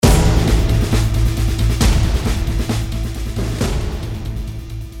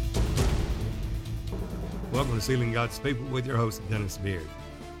to Sealing God's People with your host, Dennis Beard.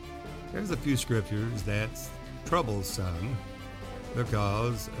 There's a few scriptures that trouble some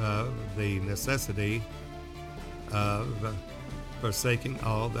because of the necessity of forsaking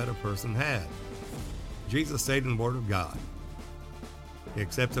all that a person had. Jesus stated in the Word of God,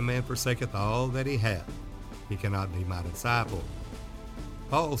 "Except a man forsaketh all that he hath, he cannot be my disciple."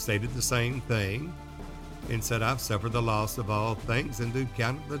 Paul stated the same thing and said, "I've suffered the loss of all things and do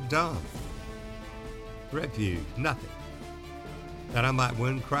count the dung, refuge, nothing, that I might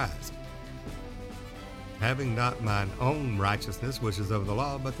win Christ, having not mine own righteousness, which is of the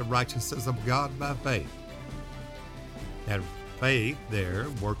law, but the righteousness of God by faith. That faith there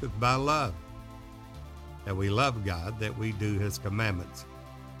worketh by love, that we love God, that we do his commandments,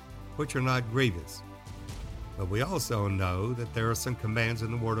 which are not grievous." But we also know that there are some commands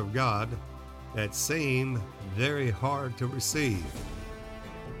in the Word of God that seem very hard to receive.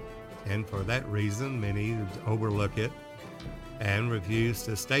 And for that reason, many overlook it and refuse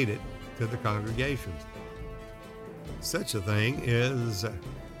to state it to the congregations. Such a thing is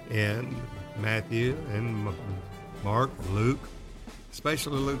in Matthew and Mark, Luke,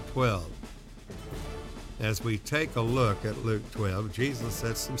 especially Luke 12. As we take a look at Luke 12, Jesus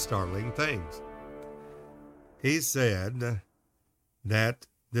said some startling things. He said that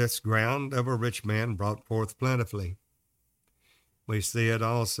this ground of a rich man brought forth plentifully. We see it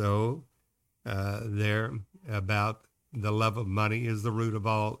also there about the love of money is the root of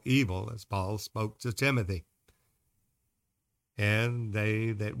all evil, as Paul spoke to Timothy. And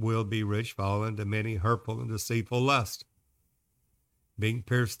they that will be rich fall into many hurtful and deceitful lusts, being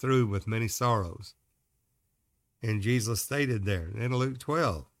pierced through with many sorrows. And Jesus stated there in Luke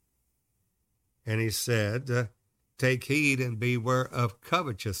 12, and he said, "Take heed and beware of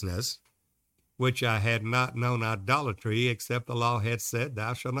covetousness, which I had not known idolatry, except the law had said,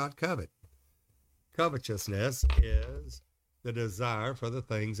 thou shalt not covet." Covetousness is the desire for the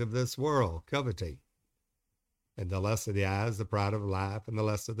things of this world, coveting. And the lust of the eyes, the pride of life, and the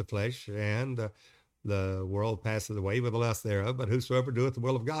lust of the flesh, and the world passeth away with the lust thereof, but whosoever doeth the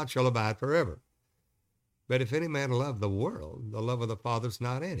will of God shall abide forever. But if any man love the world, the love of the Father is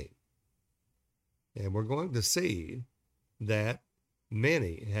not in him. And we're going to see that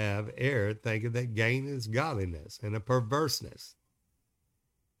many have erred, thinking that gain is godliness and a perverseness.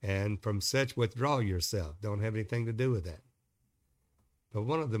 And from such withdraw yourself. Don't have anything to do with that. But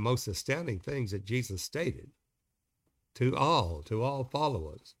one of the most astounding things that Jesus stated to all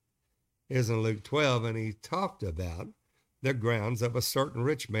followers, is in Luke 12, and he talked about the grounds of a certain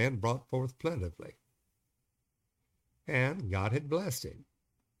rich man brought forth plentifully. And God had blessed him.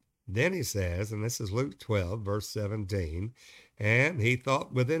 Then he says, and this is Luke 12, verse 17, "And he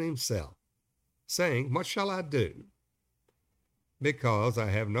thought within himself, saying, What shall I do? Because I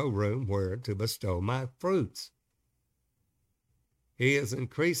have no room where to bestow my fruits." He is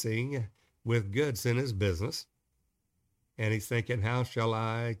increasing with goods in his business, and he's thinking, how shall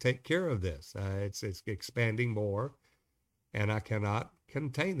I take care of this? It's expanding more, and I cannot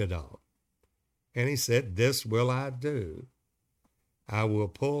contain it all. And he said, "This will I do. I will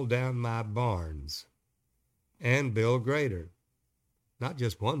pull down my barns and build greater." Not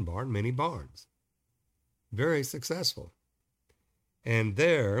just one barn, many barns. Very successful. "And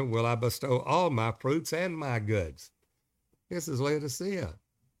there will I bestow all my fruits and my goods." This is Laodicea.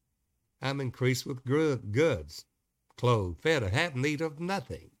 "I'm increased with goods, clothed, fed, have need of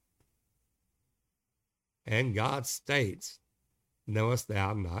nothing." And God states, "Knowest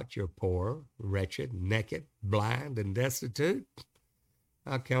thou not you're poor, wretched, naked, blind, and destitute?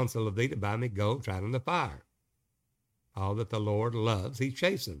 I counsel of thee to buy me gold tried in the fire. All that the Lord loves, he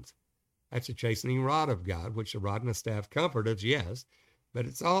chastens." That's a chastening rod of God, which the rod and the staff comfort us, yes, but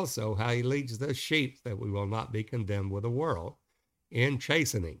it's also how he leads the sheep, that we will not be condemned with the world in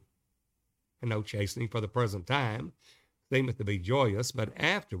chastening. And no chastening for the present time seemeth to be joyous, but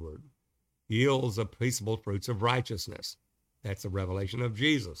afterward yields the peaceable fruits of righteousness. That's a revelation of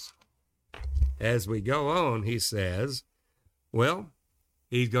Jesus. As we go on, he says, well,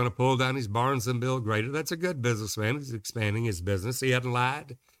 he's going to pull down his barns and build greater. That's a good businessman. He's expanding his business. He hadn't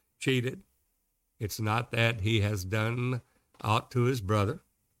lied, cheated. It's not that he has done aught to his brother.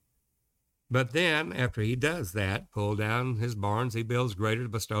 But then, after he does that, pull down his barns, he builds greater to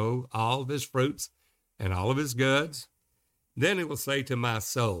bestow all of his fruits and all of his goods. Then he will say to my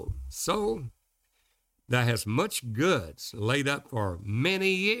soul, Soul, thou hast much goods laid up for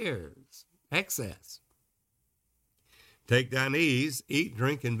many years, excess. Take thine ease, eat,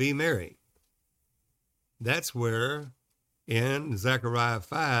 drink, and be merry. That's where in Zechariah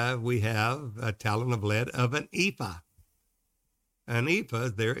 5 we have a talent of lead of an ephah. An ephah,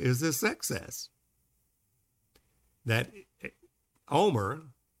 there is this excess. that omer,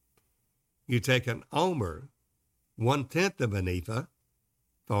 you take an omer, 1/10 of an ephah,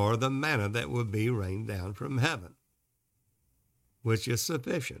 for the manna that would be rained down from heaven, which is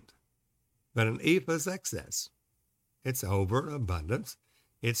sufficient. But an ephah is excess. It's overabundance.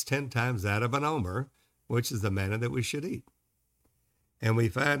 It's 10 times that of an omer, which is the manna that we should eat. And we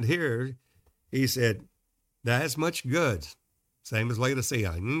find here, he said, thou hast much goods, same as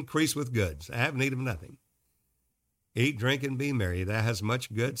Laodicea, increase with goods. I have need of nothing. Eat, drink, and be merry. Thou hast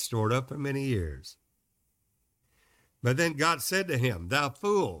much goods stored up for many years. But then God said to him, thou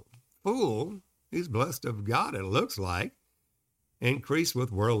fool, he's blessed of God, it looks like, increase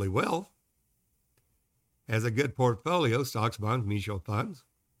with worldly wealth, has a good portfolio, stocks, bonds, mutual funds.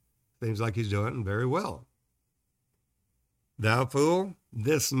 Seems like he's doing very well. Thou fool,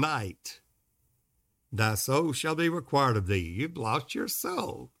 this night thy soul shall be required of thee. You've lost your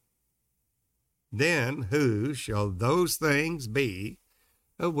soul. Then who shall those things be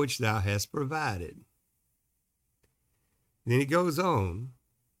of which thou hast provided? Then he goes on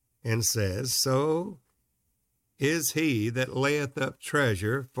and says, so is he that layeth up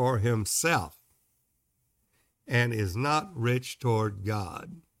treasure for himself and is not rich toward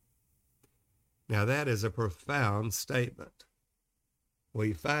God. Now that is a profound statement.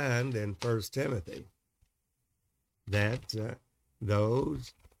 We find in 1 Timothy that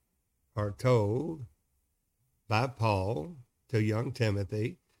those are told by Paul to young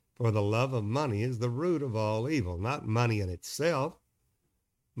Timothy, for the love of money is the root of all evil. Not money in itself.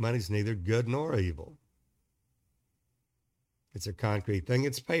 Money's neither good nor evil. It's a concrete thing.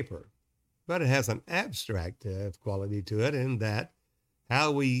 It's paper. But it has an abstract quality to it in that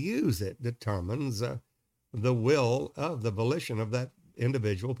how we use it determines the will of the volition of that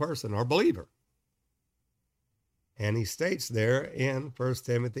individual person or believer. And he states there in 1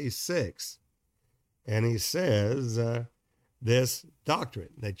 Timothy 6, and he says, this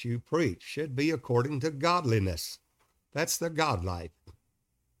doctrine that you preach should be according to godliness. That's the God life.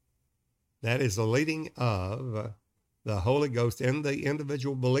 That is the leading of the Holy Ghost in the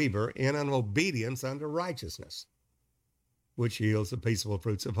individual believer in an obedience unto righteousness, which yields the peaceable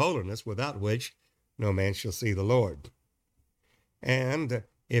fruits of holiness, without which no man shall see the Lord. And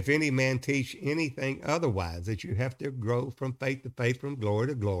if any man teach anything otherwise, that you have to grow from faith to faith, from glory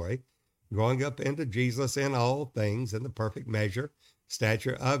to glory, growing up into Jesus in all things, in the perfect measure,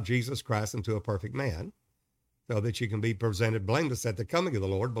 stature of Jesus Christ into a perfect man, so that you can be presented blameless at the coming of the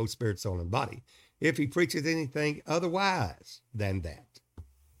Lord, both spirit, soul, and body, if he preaches anything otherwise than that,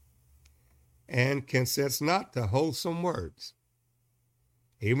 and consents not to wholesome words,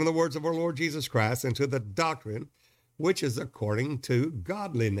 even the words of our Lord Jesus Christ, and to the doctrine which is according to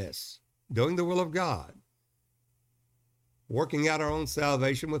godliness, doing the will of God, working out our own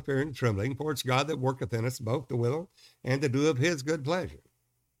salvation with fear and trembling, for it's God that worketh in us both the will and to do of his good pleasure.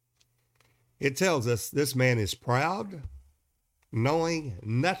 It tells us this man is proud, knowing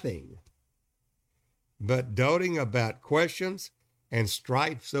nothing, but doting about questions and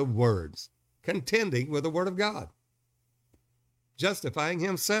strifes of words, contending with the word of God, justifying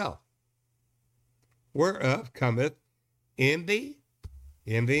himself, whereof cometh envy,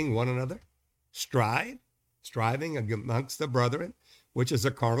 envying one another, strife, striving amongst the brethren, which is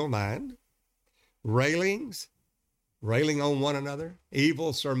a carnal mind, railings, railing on one another,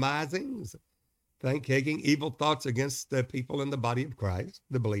 evil surmisings, thinking evil thoughts against the people in the body of Christ,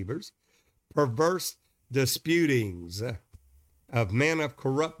 the believers, perverse disputings of men of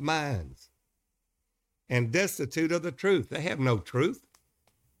corrupt minds, and destitute of the truth. They have no truth.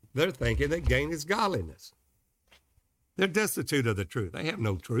 They're thinking that gain is godliness. They're destitute of the truth. They have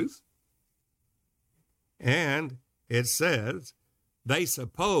no truth. And it says they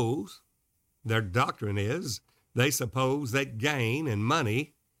suppose, their doctrine is, they suppose that gain and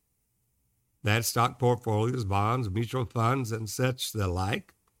money, that stock portfolios, bonds, mutual funds, and such the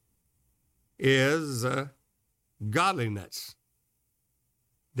like, is godliness.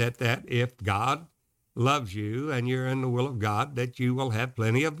 That if God loves you and you're in the will of God, that you will have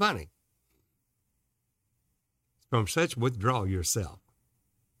plenty of money. From such withdraw yourself.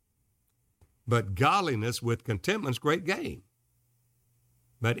 But godliness with contentment is great gain.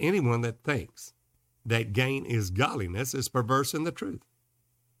 But anyone that thinks that gain is godliness is perverse in the truth,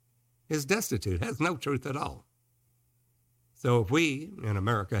 is destitute, has no truth at all. So if we in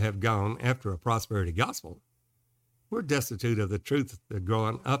America have gone after a prosperity gospel, we're destitute of the truth of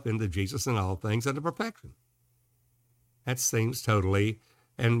growing up into Jesus in all things unto perfection. That seems totally,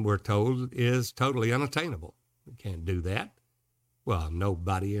 and we're told, is totally unattainable. We can't do that. Well,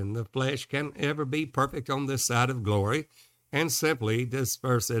 nobody in the flesh can ever be perfect on this side of glory, and simply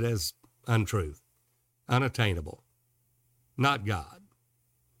disperse it as untruth, unattainable. not God.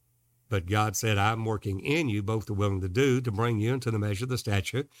 But God said, I'm working in you both to will and to do to bring you into the measure of the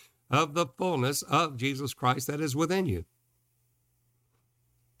stature of the fullness of Jesus Christ that is within you.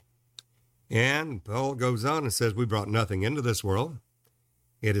 And Paul goes on and says, we brought nothing into this world.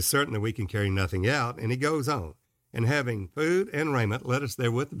 It is certain that we can carry nothing out. And he goes on, and having food and raiment, let us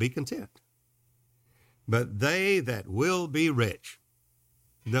therewith be content. But they that will be rich,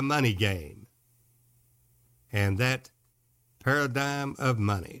 the money game, and that paradigm of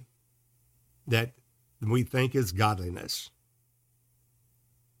money that we think is godliness,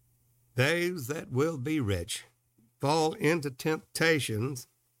 those that will be rich fall into temptations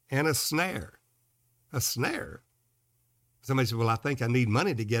and a snare. A snare. Somebody said, well, I think I need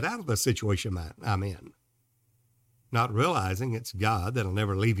money to get out of the situation I'm in. Not realizing it's God that'll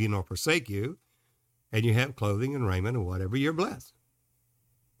never leave you nor forsake you, and you have clothing and raiment and whatever, you're blessed.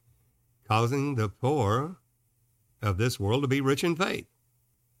 Causing the poor of this world to be rich in faith.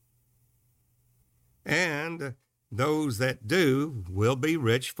 And those that do will be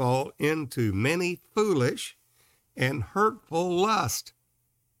rich fall into many foolish and hurtful lust.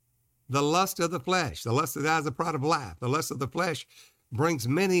 The lust of the flesh, the lust of the eyes, the pride of life, the lust of the flesh brings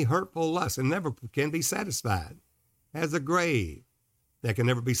many hurtful lusts and never can be satisfied. As a grave that can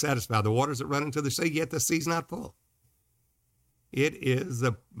never be satisfied. The waters that run into the sea, yet the sea's not full. It is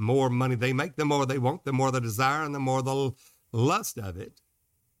the more money they make, the more they want, the more the desire, and the more the lust of it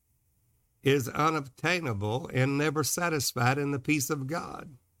is unobtainable and never satisfied in the peace of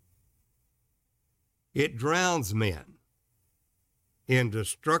God. It drowns men in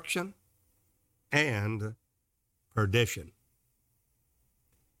destruction and perdition.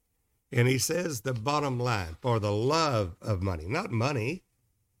 And he says the bottom line, for the love of money, not money,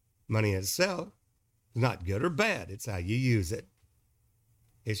 money itself is not good or bad. It's how you use it.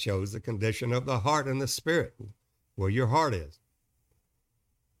 It shows the condition of the heart and the spirit, where your heart is.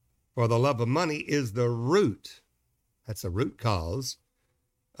 For the love of money is the root, that's the root cause,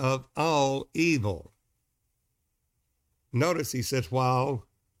 of all evil. Notice he says, while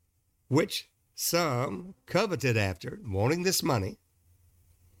which some coveted after, wanting this money,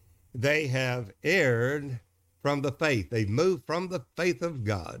 they have erred from the faith. They've moved from the faith of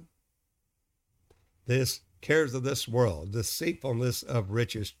God. This cares of this world, deceitfulness of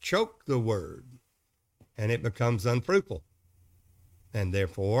riches choke the word, and it becomes unfruitful. And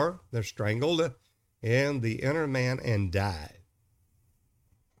therefore, they're strangled in the inner man and die.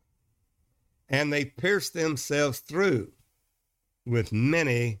 And they pierce themselves through with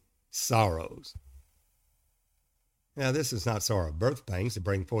many sorrows. Now, this is not sorrow of birth pangs to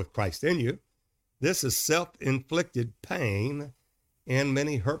bring forth Christ in you. This is self-inflicted pain and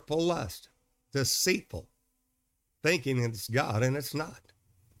many hurtful lust, deceitful, thinking it's God and it's not.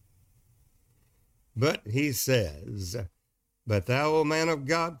 But he says, but thou, O man of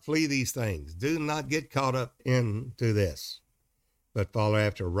God, flee these things. Do not get caught up into this, but follow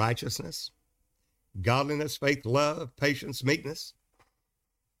after righteousness, godliness, faith, love, patience, meekness.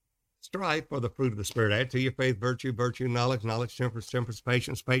 Strive for the fruit of the Spirit. Add to your faith virtue, virtue, knowledge, knowledge, temperance, temperance,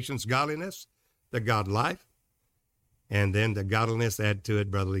 patience, patience, godliness, the God life. And then the godliness, add to it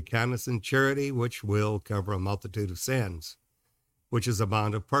brotherly kindness and charity, which will cover a multitude of sins, which is a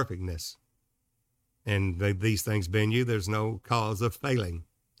bond of perfectness. And these things being you, there's no cause of failing.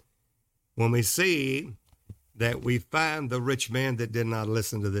 When we see that we find the rich man that did not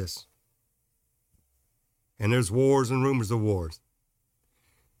listen to this, and there's wars and rumors of wars.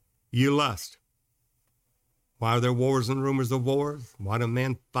 You lust. Why are there wars and rumors of wars? Why do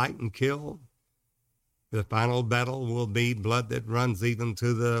men fight and kill? The final battle will be blood that runs even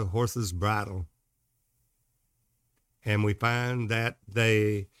to the horse's bridle. And we find that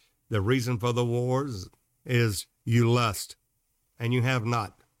the reason for the wars is you lust, and you have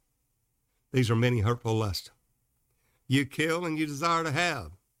not. These are many hurtful lusts. You kill and you desire to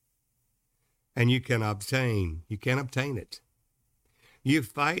have, and you can obtain. You can't obtain it. You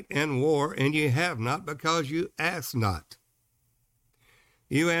fight and war, and you have not because you ask not.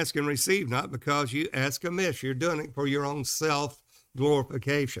 You ask and receive not because you ask amiss. You're doing it for your own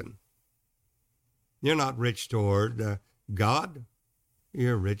self-glorification. You're not rich toward God.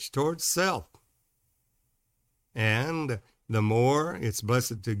 You're rich toward self. And the more it's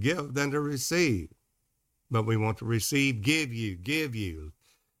blessed to give than to receive. But we want to receive, give you,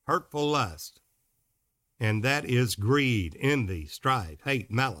 hurtful lust. And that is greed, envy, strife,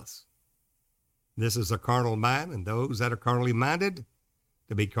 hate, malice. This is a carnal mind, and those that are carnally minded,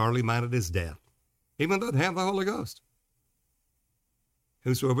 to be carnally minded is death, even though they have the Holy Ghost.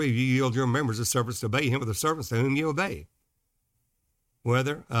 Whosoever you yield your members as servants to obey him with the servants to whom you obey,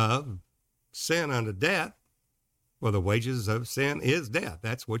 whether of sin unto death Well, the wages of sin is death.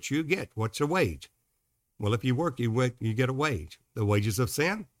 That's what you get. What's a wage? Well, if you work, you get a wage. The wages of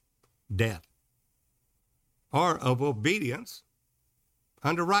sin, death, or of obedience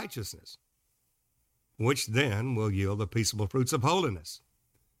unto righteousness, which then will yield the peaceable fruits of holiness,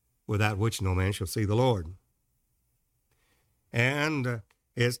 without which no man shall see the Lord. And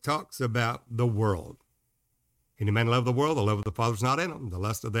it talks about the world. Any man love the world, the love of the Father is not in him. The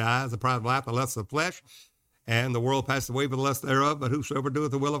lust of the eyes, the pride of life, the lust of the flesh, and the world passeth away with the lust thereof, but whosoever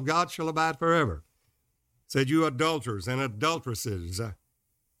doeth the will of God shall abide forever. Said, you adulterers and adulteresses,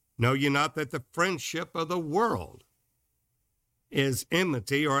 know ye not that the friendship of the world is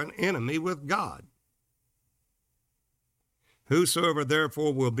enmity or an enemy with God? Whosoever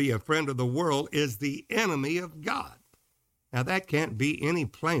therefore will be a friend of the world is the enemy of God. Now that can't be any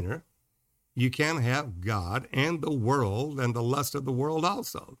plainer. You can have God and the world and the lust of the world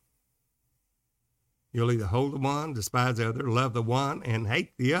also. You'll either hold the one, despise the other, love the one, and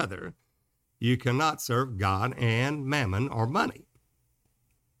hate the other. You cannot serve God and mammon or money.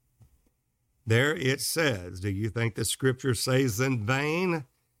 There it says, do you think the scripture says in vain,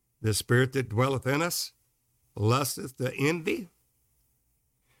 the spirit that dwelleth in us lusteth to envy?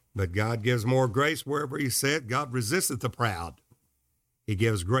 But God gives more grace wherever he said, God resisteth the proud. He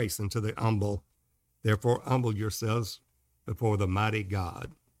gives grace unto the humble. Therefore, humble yourselves before the mighty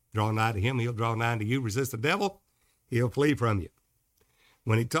God. Draw nigh to him, he'll draw nigh to you. Resist the devil, he'll flee from you.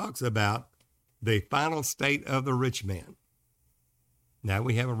 When he talks about the final state of the rich man, now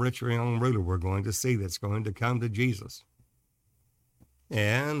we have a rich young ruler we're going to see that's going to come to Jesus.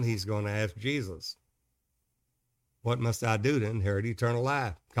 And he's going to ask Jesus, what must I do to inherit eternal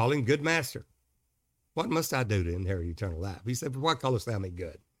life? Call him good master. What must I do to inherit eternal life? He said, what callest thou me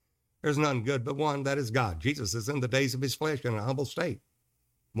good? There's none good but one, that is God. Jesus is in the days of his flesh in a humble state.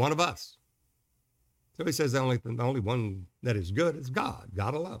 One of us. So he says the only one that is good is God,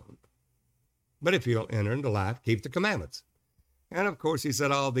 God alone. But if you'll enter into life, keep the commandments. And of course, he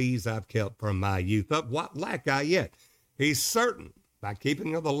said, all these I've kept from my youth up. What lack I yet? He's certain by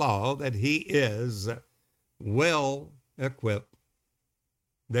keeping of the law that he is well equipped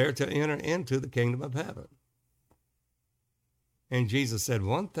there to enter into the kingdom of heaven. And Jesus said,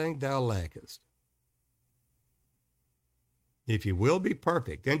 one thing thou lackest. If you will be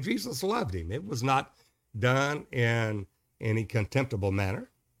perfect. And Jesus loved him. It was not done in any contemptible manner.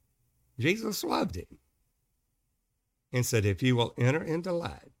 Jesus loved him and said, if you will enter into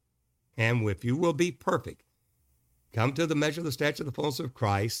life, and if you will be perfect, come to the measure of the stature of the fullness of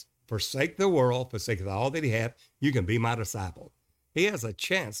Christ, forsake the world, forsake all that he hath, you can be my disciple. He has a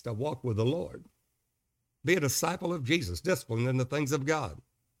chance to walk with the Lord. Be a disciple of Jesus, disciplined in the things of God.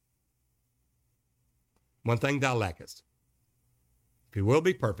 One thing thou lackest. If you will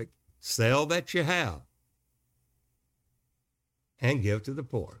be perfect, sell that you have and give to the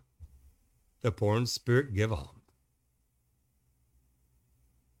poor. The poor in spirit give alms.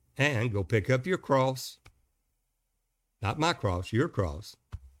 And go pick up your cross, not my cross, your cross,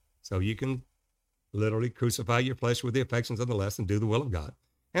 so you can literally crucify your flesh with the affections of the lust and do the will of God,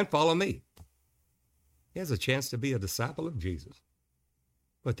 and follow me. He has a chance to be a disciple of Jesus.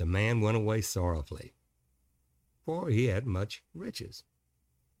 But the man went away sorrowfully, for he had much riches.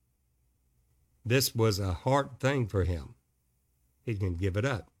 This was a hard thing for him. He didn't give it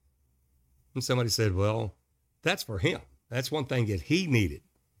up. And somebody said, well, that's for him. That's one thing that he needed.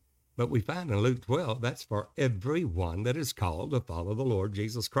 But we find in Luke 12, that's for everyone that is called to follow the Lord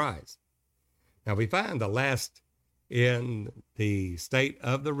Jesus Christ. Now we find the last in the state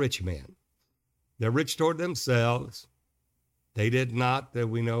of the rich man. They're rich toward themselves. They did not,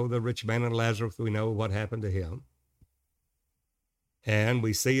 we know the rich man and Lazarus, we know what happened to him. And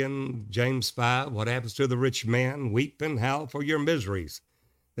we see in James 5 what happens to the rich man. Weep and howl for your miseries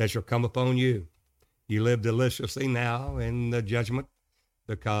that shall come upon you. You live deliciously now in the judgment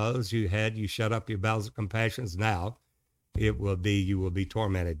because you shut up your bowels of compassions. Now you will be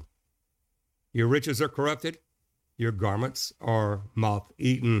tormented. Your riches are corrupted. Your garments are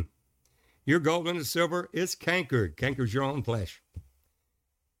moth-eaten. Your gold and silver is cankered. Cankers your own flesh.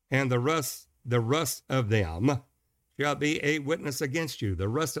 And the rust of them shall be a witness against you, the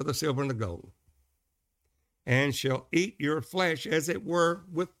rust of the silver and the gold, and shall eat your flesh as it were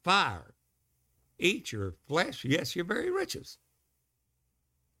with fire. Eat your flesh, yes, your very riches.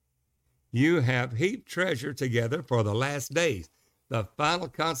 You have heaped treasure together for the last days, the final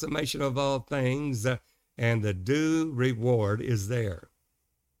consummation of all things, and the due reward is there.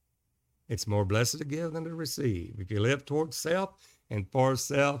 It's more blessed to give than to receive. If you live towards self and for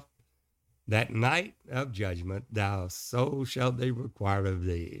self, that night of judgment, so shall they require of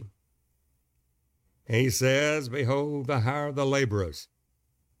thee. And he says, behold, the hire of the laborers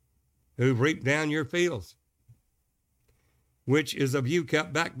who reap down your fields, which is of you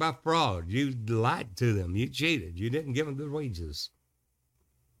kept back by fraud. You lied to them. You cheated. You didn't give them the wages.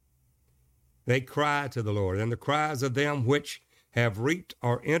 They cry to the Lord, and the cries of them which have reaped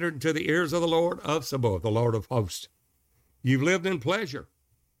are entered into the ears of the Lord of Sabaoth, the Lord of hosts. You've lived in pleasure.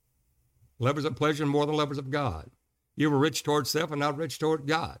 Lovers of pleasure more than lovers of God. You were rich toward self and not rich toward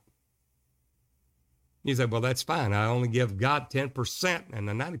God. You say, well, that's fine. I only give God 10% and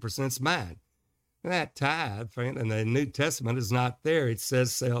the 90% is mine. And that tithe, friend, in the New Testament is not there. It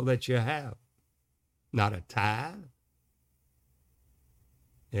says sell that you have, not a tithe.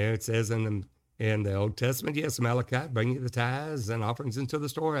 Yeah, it says in the Old Testament, yes, Malachi, bring you the tithes and offerings into the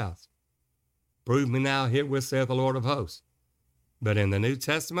storehouse. Prove me now herewith, saith the Lord of hosts. But in the New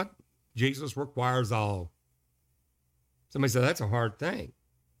Testament, Jesus requires all. Somebody said, that's a hard thing.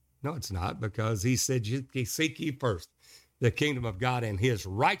 No, it's not, because he said, seek ye first the kingdom of God and his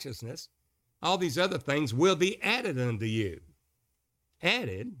righteousness. All these other things will be added unto you.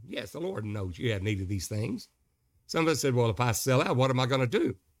 Added? Yes, the Lord knows you have need of these things. Some of us said, well, if I sell out, what am I going to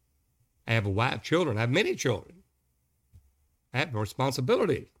do? I have a wife, children. I have many children. I have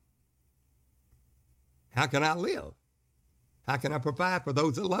responsibilities. How can I live? How can I provide for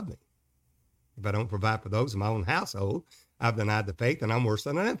those that love me? If I don't provide for those in my own household, I've denied the faith and I'm worse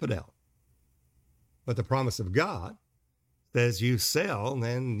than an infidel. But the promise of God says you sell,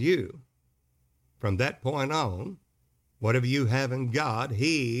 then you, from that point on, whatever you have in God,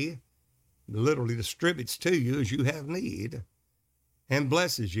 he literally distributes to you as you have need and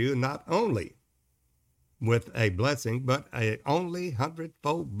blesses you not only with a blessing, but a only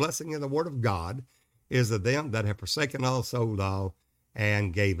 100-fold blessing in the word of God is of them that have forsaken all, sold all,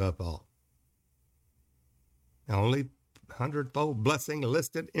 and gave up all. Only 100-fold blessing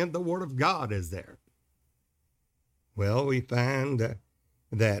listed in the word of God is there. Well, we find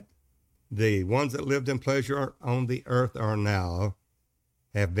that the ones that lived in pleasure on the earth are now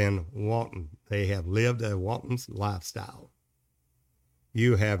have been wanton. They have lived a wanton lifestyle.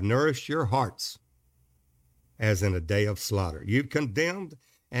 You have nourished your hearts as in a day of slaughter. You've condemned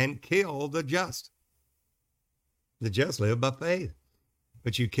and killed the just. The just live by faith.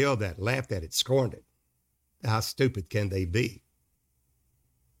 But you killed that, laughed at it, scorned it. How stupid can they be?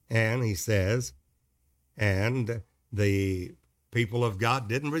 And he says, and the people of God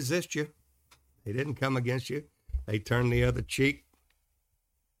didn't resist you. They didn't come against you. They turned the other cheek.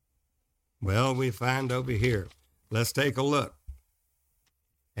 Well, we find over here, let's take a look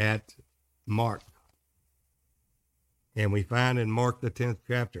at Mark. And we find in Mark, the 10th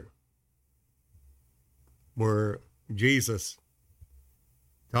chapter, where Jesus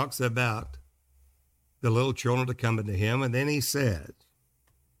talks about the little children to come into him. And then he says,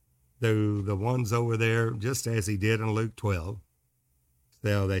 to the ones over there, just as he did in Luke 12,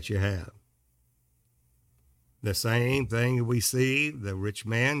 sell that you have. The same thing we see, the rich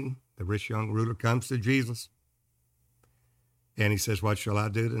man, the rich young ruler comes to Jesus. And he says, what shall I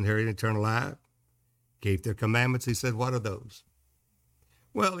do to inherit eternal life? Keep their commandments. He said, what are those?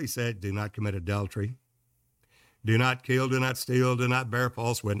 Well, he said, do not commit adultery. Do not kill, do not steal, do not bear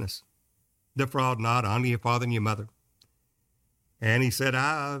false witness. Defraud not, honor your father and your mother. And he said,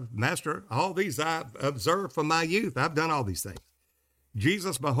 Master, all these I've observed from my youth. I've done all these things.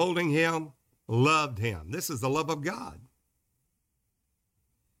 Jesus, beholding him, loved him. This is the love of God.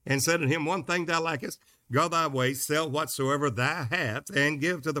 And said to him, one thing thou lackest, go thy way, sell whatsoever thou hast, and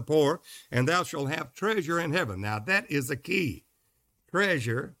give to the poor, and thou shalt have treasure in heaven. Now that is the key.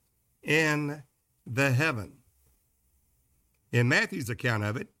 Treasure in the heaven. In Matthew's account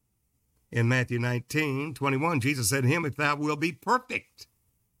of it, in Matthew 19:21, Jesus said to him, if thou wilt be perfect.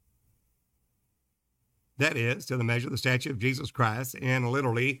 That is, to the measure of the stature of Jesus Christ, and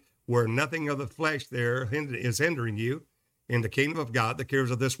literally where nothing of the flesh there is hindering you in the kingdom of God, the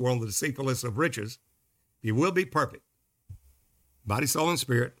cares of this world, the deceitfulness of riches, you will be perfect. Body, soul, and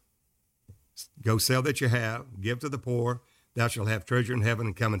spirit. Go sell that you have, give to the poor, thou shalt have treasure in heaven,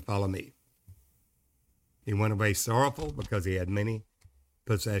 and come and follow me. He went away sorrowful because he had many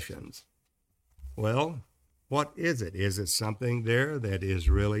possessions. Well, what is it? Is it something there that is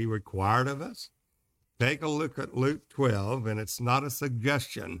really required of us? Take a look at Luke 12, and it's not a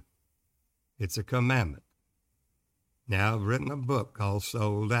suggestion. It's a commandment. Now, I've written a book called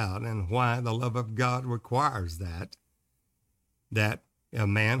Sold Out, and why the love of God requires that a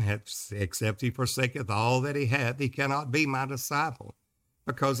man, except he forsaketh all that he hath, he cannot be my disciple,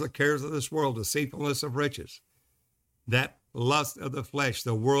 because the cares of this world, deceitfulness of riches, that lust of the flesh,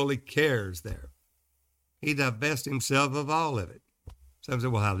 the worldly cares there. He divests himself of all of it. Some say,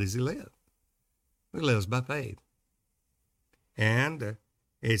 well, how does he live? He lives by faith. And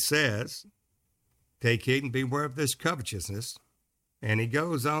it says, take heed and beware of this covetousness. And he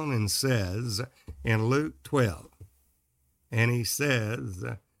goes on and says in Luke 12, and he says,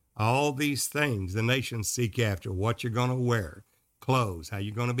 all these things the nations seek after, what you're going to wear, clothes, how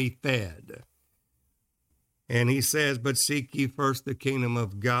you're going to be fed. And he says, but seek ye first the kingdom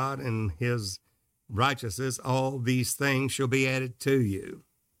of God and his righteousness, all these things shall be added to you.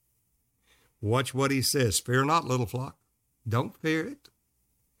 Watch what he says. Fear not, little flock. Don't fear it.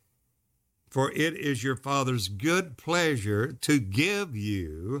 For it is your Father's good pleasure to give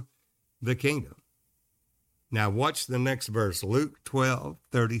you the kingdom. Now watch the next verse, Luke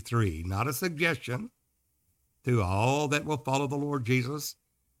 12:33. Not a suggestion to all that will follow the Lord Jesus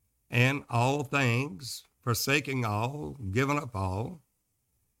and all things, forsaking all, giving up all,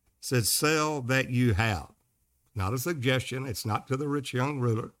 said, sell that you have. Not a suggestion. It's not to the rich young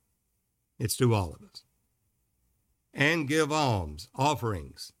ruler. It's to all of us. And give alms,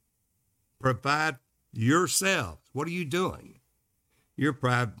 offerings. Provide yourselves. What are you doing? You're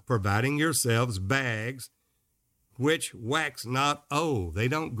providing yourselves bags which wax not old. They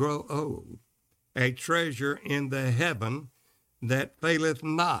don't grow old. A treasure in the heaven that faileth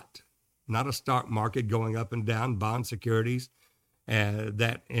not. Not a stock market going up and down, bond securities,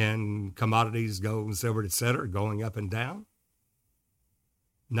 that in commodities, gold and silver, etc., going up and down.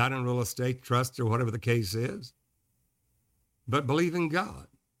 Not in real estate trusts or whatever the case is. But believe in God.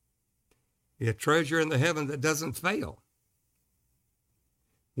 A treasure in the heaven that doesn't fail.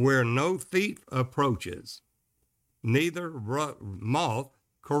 Where no thief approaches, neither moth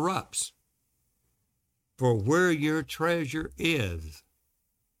corrupts. For where your treasure is,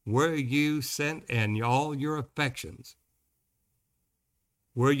 where you sent and all your affections,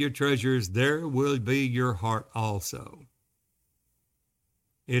 where your treasure is, there will be your heart also.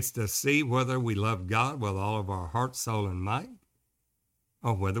 It's to see whether we love God with all of our heart, soul, and might,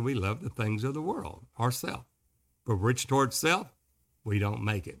 or whether we love the things of the world, ourself. If we're rich toward self, we don't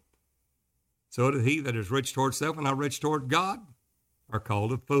make it. So that he that is rich toward self and not rich toward God are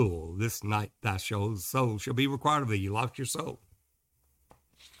called a fool. This night thy soul shall be required of thee. You lost your soul.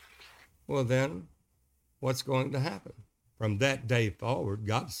 Well then, what's going to happen? From that day forward,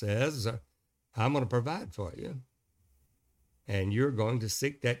 God says, I'm going to provide for you. And you're going to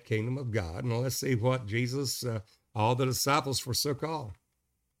seek that kingdom of God. And let's see what Jesus, all the disciples forsook all.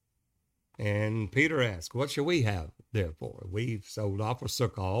 And Peter asked, what shall we have therefore? We've sold off,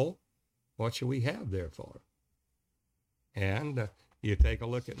 forsook all. What shall we have therefore? And you take a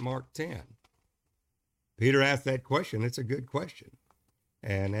look at Mark 10. Peter asked that question. It's a good question.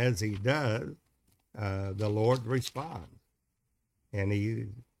 And as he does, the Lord responds. And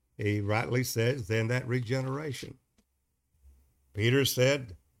he rightly says, then that regeneration. Peter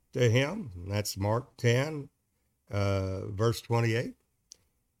said to him, and that's Mark 10, verse 28.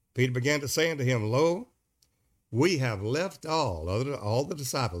 Peter began to say unto him, lo, we have left all the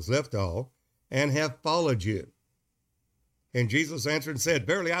disciples left all, and have followed you. And Jesus answered and said,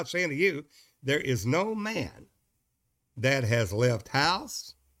 verily I say unto you, there is no man that has left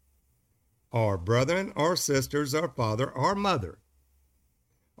house, or brethren, or sisters, or father, or mother,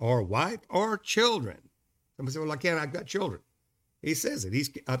 or wife, or children. Somebody said, well, I can't, I've got children. He says it. He's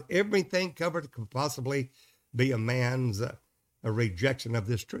got everything covered that could possibly be a man's a rejection of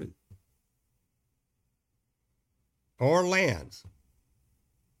this truth. Or lands.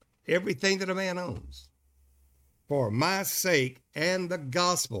 Everything that a man owns. For my sake and the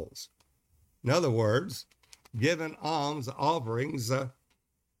gospel's. In other words, giving alms, offerings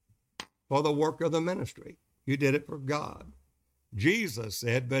for the work of the ministry. You did it for God. Jesus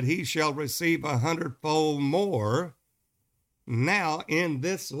said, but he shall receive 100-fold more now in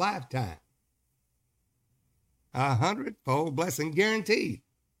this lifetime. 100-fold blessing guaranteed.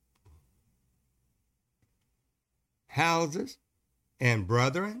 Houses and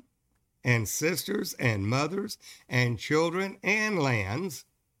brethren and sisters and mothers and children and lands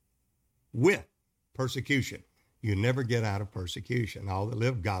with persecution. You never get out of persecution. All that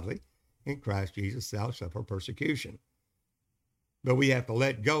live godly in Christ Jesus shall suffer persecution. But we have to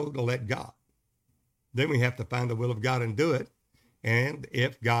let go to let God. Then we have to find the will of God and do it. And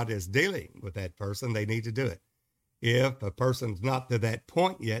if God is dealing with that person, they need to do it. If a person's not to that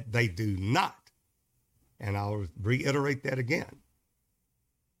point yet, they do not. And I'll reiterate that again.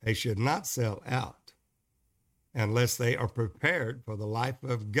 They should not sell out unless they are prepared for the life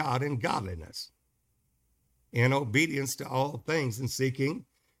of God in godliness, in obedience to all things, and seeking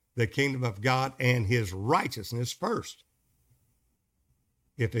the kingdom of God and his righteousness first.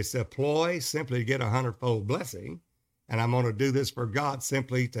 If it's a ploy simply to get 100-fold blessing, and I'm going to do this for God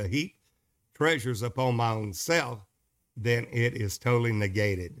simply to heap treasures upon my own self, then it is totally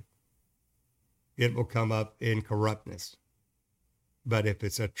negated. It will come up in corruptness. But if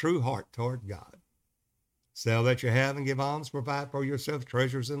it's a true heart toward God, sell that you have and give alms, provide for yourself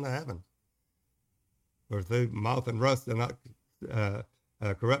treasures in the heavens. For through moth and rust do not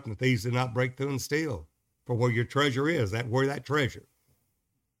corrupt, and thieves do not break through and steal. For where your treasure is, where that treasure,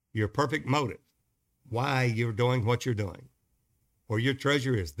 your perfect motive, why you're doing what you're doing, where your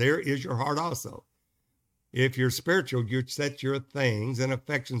treasure is, there is your heart also. If you're spiritual, you set your things and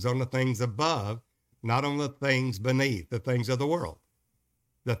affections on the things above, not on the things beneath, the things of the world.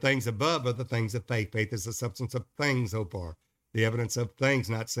 The things above are the things of faith. Faith is the substance of things hoped for, the evidence of things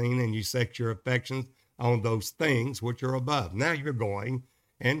not seen, and you set your affections on those things which are above. Now you're going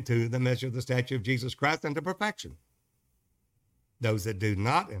into the measure of the stature of Jesus Christ unto perfection. Those that do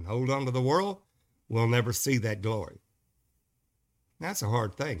not and hold on to the world will never see that glory. That's a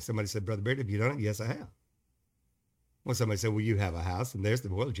hard thing. Somebody said, Brother Beard, have you done it? Yes, I have. Well, somebody said, well, you have a house. And there's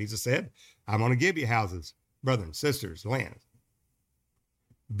the, well, Jesus said, I'm going to give you houses, brothers, sisters, lands.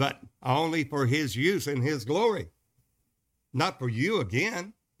 But only for his use and his glory. Not for you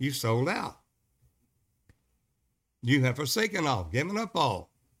again. You sold out. You have forsaken all, given up all.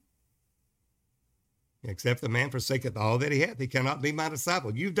 Except the man forsaketh all that he hath, he cannot be my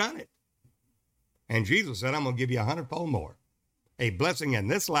disciple. You've done it. And Jesus said, I'm going to give you 100-fold more. A blessing in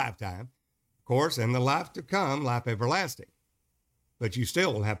this lifetime, of course, and the life to come, life everlasting. But you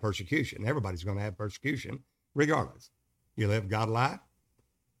still will have persecution. Everybody's going to have persecution, regardless. You live God life.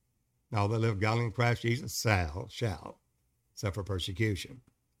 All that live godly in Christ Jesus shall suffer persecution.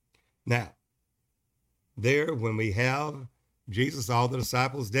 Now, there, when we have Jesus, all the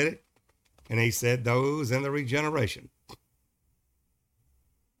disciples did it, and he said, those in the regeneration,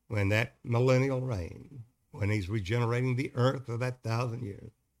 when that millennial reign, when he's regenerating the earth of that 1,000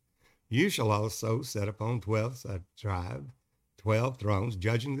 years, you shall also set upon 12 tribes, 12 thrones,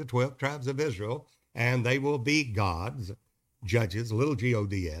 judging the 12 tribes of Israel, and they will be gods, judges, little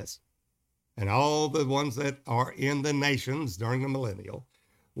G-O-D-S, and all the ones that are in the nations during the millennial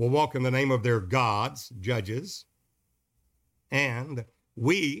will walk in the name of their gods, judges, and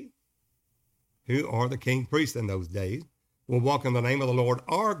we, who are the king priests in those days, will walk in the name of the Lord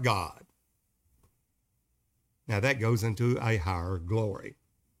our God. Now that goes into a higher glory.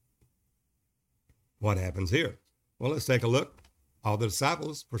 What happens here? Well, let's take a look. All the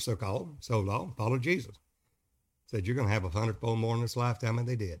disciples were so-called, sold all, followed Jesus. Said, you're going to have 100-fold more in this lifetime, and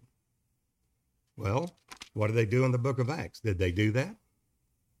they did. Well, what did they do in the book of Acts? Did they do that?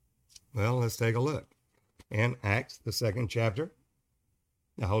 Well, let's take a look. In Acts, the 2nd chapter,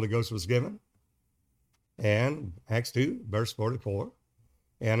 the Holy Ghost was given. And Acts 2, verse 44.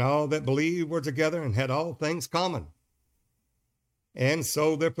 And all that believed were together and had all things common, and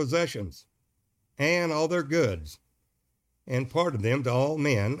sold their possessions and all their goods, and parted them to all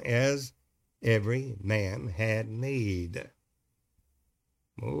men as every man had need.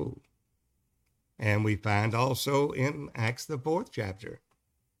 Oh. And we find also in Acts, the 4th chapter,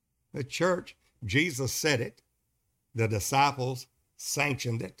 the church, Jesus said it, the disciples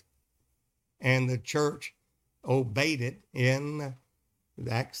sanctioned it, and the church obeyed it in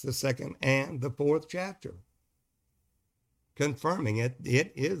Acts, the 2nd and the 4th chapter, confirming it.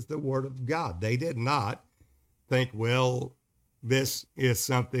 It is the word of God. They did not think, well, this is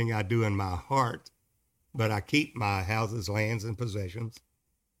something I do in my heart, but I keep my houses, lands, and possessions.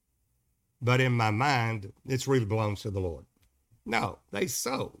 But in my mind, it really belongs to the Lord. No, they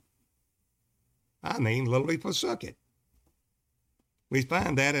sold. I mean, literally forsook it. We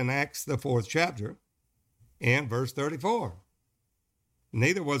find that in Acts, the 4th chapter, and verse 34.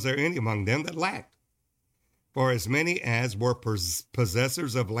 Neither was there any among them that lacked. For as many as were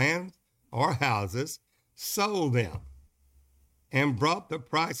possessors of land or houses sold them, and brought the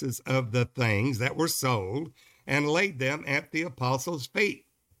prices of the things that were sold, and laid them at the apostles' feet.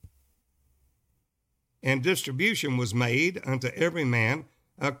 And distribution was made unto every man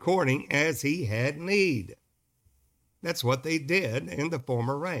according as he had need. That's what they did in the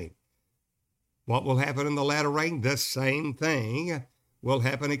former reign. What will happen in the latter rain? The same thing will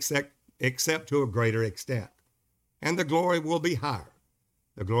happen except to a greater extent. And the glory will be higher.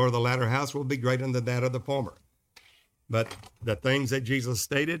 The glory of the latter house will be greater than that of the former. But the things that Jesus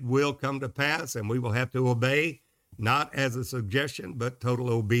stated will come to pass, and we will have to obey, not as a suggestion, but total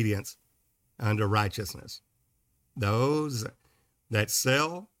obedience unto righteousness. Those that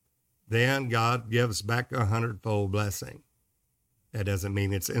sell, then God gives back 100-fold blessing. That doesn't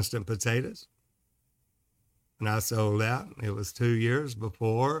mean it's instant potatoes. When I sold out, it was 2 years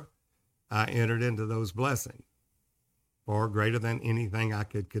before I entered into those blessings. far greater than anything I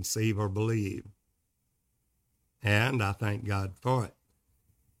could conceive or believe. And I thank God for it.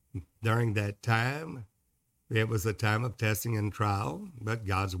 During that time, it was a time of testing and trial, but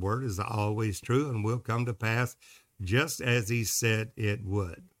God's word is always true and will come to pass just as he said it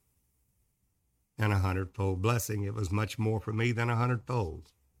would. And 100-fold blessing. It was much more for me than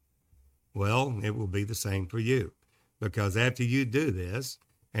 100-fold. Well, it will be the same for you, because after you do this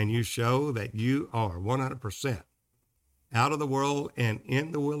and you show that you are 100% out of the world and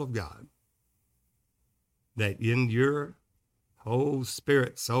in the will of God, that in your whole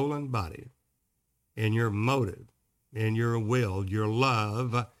spirit, soul, and body, in your motive, in your will, your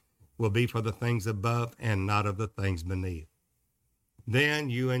love will be for the things above and not of the things beneath. Then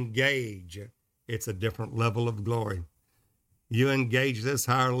you engage. It's a different level of glory. You engage this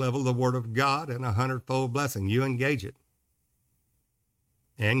higher level, the word of God, and 100-fold blessing. You engage it.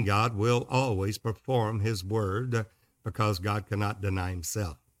 And God will always perform his word, because God cannot deny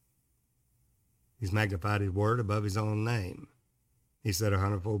himself. He's magnified his word above his own name. He said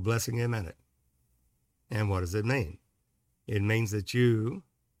 100-fold blessing in it. And what does it mean? It means that you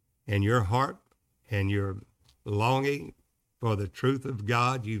and your heart and your longing for the truth of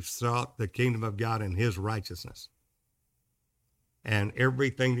God, you've sought the kingdom of God and his righteousness. And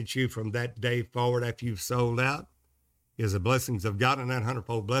everything that you from that day forward after you've sold out is the blessings of God, and that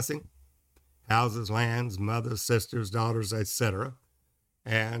 100-fold blessing, houses, lands, mothers, sisters, daughters, etc.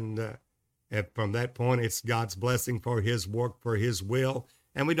 And from that point, it's God's blessing for his work, for his will,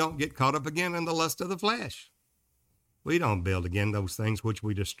 and we don't get caught up again in the lust of the flesh. We don't build again those things which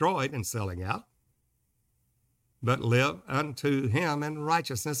we destroyed in selling out, but live unto him in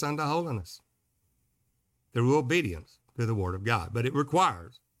righteousness unto holiness, through obedience to the word of God. But it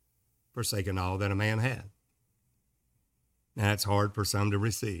requires forsaking all that a man had. And that's hard for some to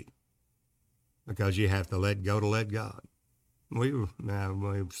receive, because you have to let go to let God. We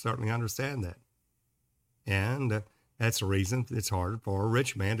certainly understand that. And that's the reason it's hard for a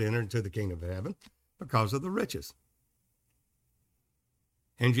rich man to enter into the kingdom of heaven, because of the riches.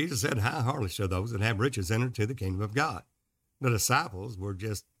 And Jesus said, how hardly shall those that have riches enter into the kingdom of God. The disciples were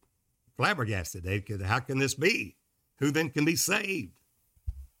just flabbergasted. How can this be? Who then can be saved?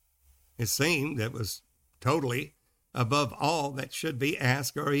 It seemed that was totally above all that should be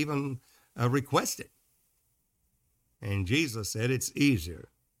asked or even requested. And Jesus said it's easier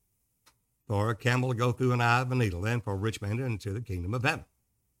for a camel to go through an eye of a needle than for a rich man to enter into the kingdom of heaven.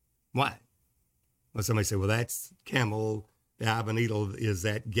 Why? Well, somebody say, well, that's camel. The eye of a needle is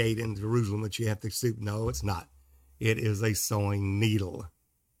that gate in Jerusalem that you have to stoop. No, it's not. It is a sewing needle.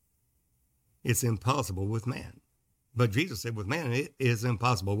 It's impossible with man. But Jesus said with man, it is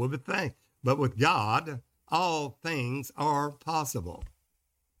impossible with things. But with God, all things are possible.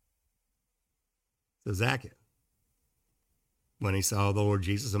 So Zacchaeus, when he saw the Lord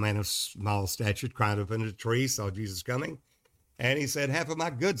Jesus, a man of small stature, climbed up into a tree, saw Jesus coming, and he said, half of my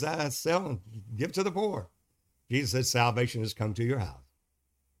goods I sell and give to the poor. Jesus said, salvation has come to your house.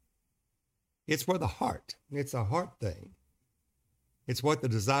 It's for the heart. It's a heart thing. It's what the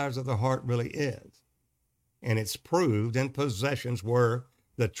desires of the heart really is. And it's proved in possessions where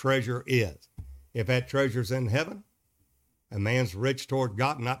the treasure is. If that treasure's in heaven, a man's rich toward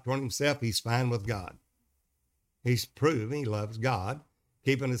God, not toward himself, he's fine with God. He's proven he loves God,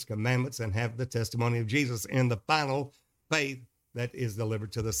 keeping his commandments, and have the testimony of Jesus in the final faith that is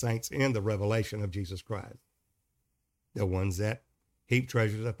delivered to the saints in the revelation of Jesus Christ. The ones that heap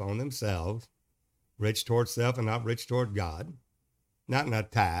treasures upon themselves, rich toward self and not rich toward God. Not in a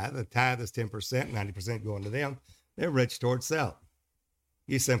tithe. A tithe is 10%, 90% going to them. They're rich toward self.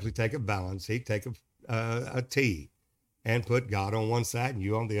 You simply take a balance sheet, take a T, and put God on one side and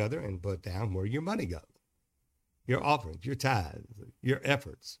you on the other, and put down where your money goes. Your offerings, your tithes, your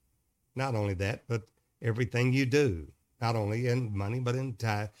efforts. Not only that, but everything you do, not only in money, but in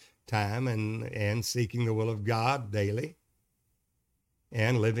time and seeking the will of God daily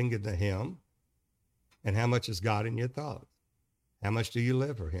and living into him. And how much is God in your thoughts? How much do you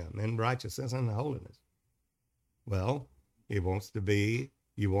live for him in righteousness and holiness? Well, you want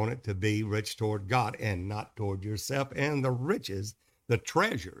it to be rich toward God and not toward yourself and the riches, the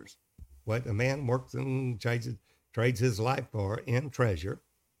treasures, what a man works and trades his life for in treasure,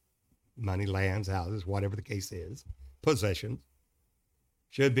 money, lands, houses, whatever the case is, possessions,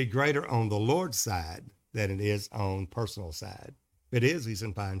 should be greater on the Lord's side than it is on personal side. If it is, he's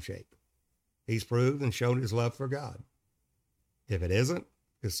in fine shape. He's proved and shown his love for God. If it isn't,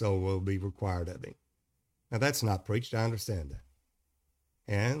 his soul will be required of him. Now, that's not preached. I understand that.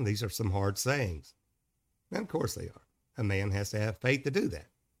 And these are some hard sayings. And of course they are. A man has to have faith to do that.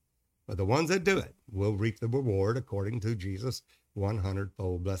 But the ones that do it will reap the reward according to Jesus'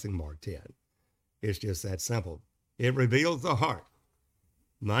 100-fold blessing, Mark 10. It's just that simple. It reveals the heart.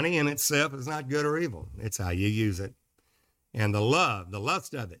 Money in itself is not good or evil. It's how you use it. And the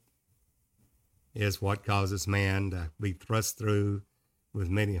lust of it, is what causes man to be thrust through with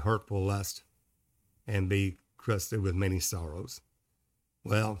many hurtful lusts and be crusted with many sorrows.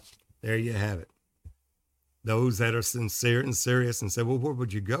 Well, there you have it. Those that are sincere and serious and say, well, where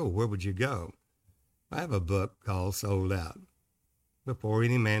would you go? Where would you go? I have a book called Sold Out. Before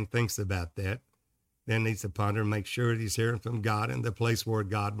any man thinks about that, then needs to ponder and make sure that he's hearing from God and the place where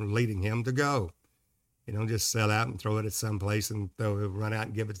God was leading him to go. You don't just sell out and throw it at some place and run out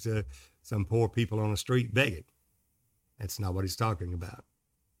and give it to some poor people on the street begging. That's not what he's talking about.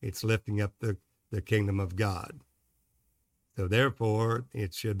 It's lifting up the kingdom of God. So therefore,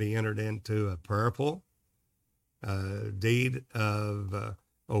 it should be entered into a prayerful deed of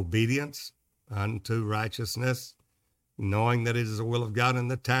obedience unto righteousness, knowing that it is the will of God in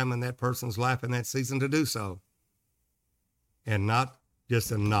the time in that person's life in that season to do so. And not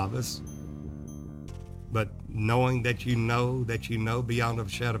just a novice, but knowing that you know beyond a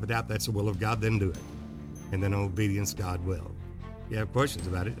shadow of a doubt that's the will of God, then do it. And then obedience, God will. If you have questions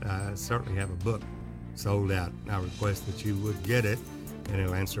about it, I certainly have a book, Sold Out. I request that you would get it, and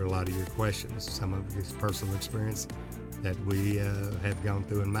it'll answer a lot of your questions. Some of this personal experience that we have gone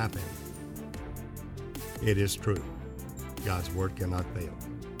through in my family. It is true. God's word cannot fail.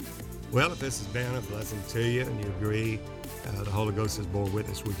 Well, if this has been a blessing to you and you agree the Holy Ghost has borne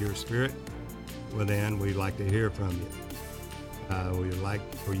witness with your spirit, well, then we'd like to hear from you. We'd like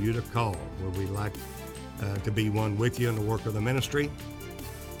for you to call, where we'd like to be one with you in the work of the ministry.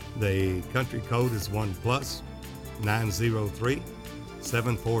 The country code is 1+ 903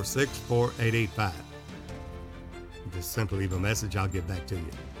 746 4885. Just simply leave a message, I'll get back to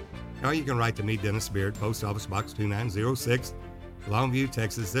you. Or you can write to me, Dennis Beard, Post Office Box 2906, Longview,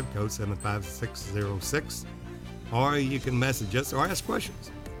 Texas, zip code 75606. Or you can message us or ask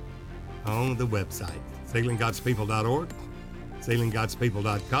questions on the website, sealinggodspeople.org,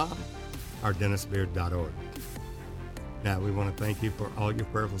 sealinggodspeople.com, or dennisbeard.org. Now, we want to thank you for all your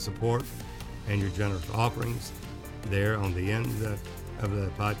prayerful support and your generous offerings. There on the end of the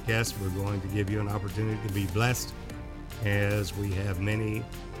podcast, we're going to give you an opportunity to be blessed as we have many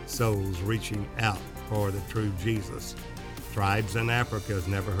souls reaching out for the true Jesus. Tribes in Africa has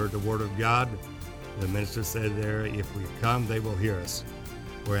never heard the word of God. The minister said there, if we come, they will hear us.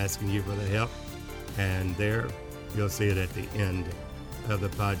 We're asking you for the help, and there you'll see it at the end of the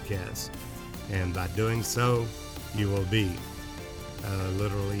podcast. And by doing so, you will be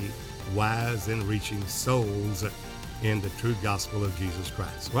literally wise in reaching souls in the true gospel of Jesus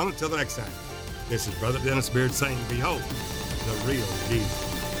Christ. Well, until the next time, this is Brother Dennis Beard saying, behold, the real Jesus.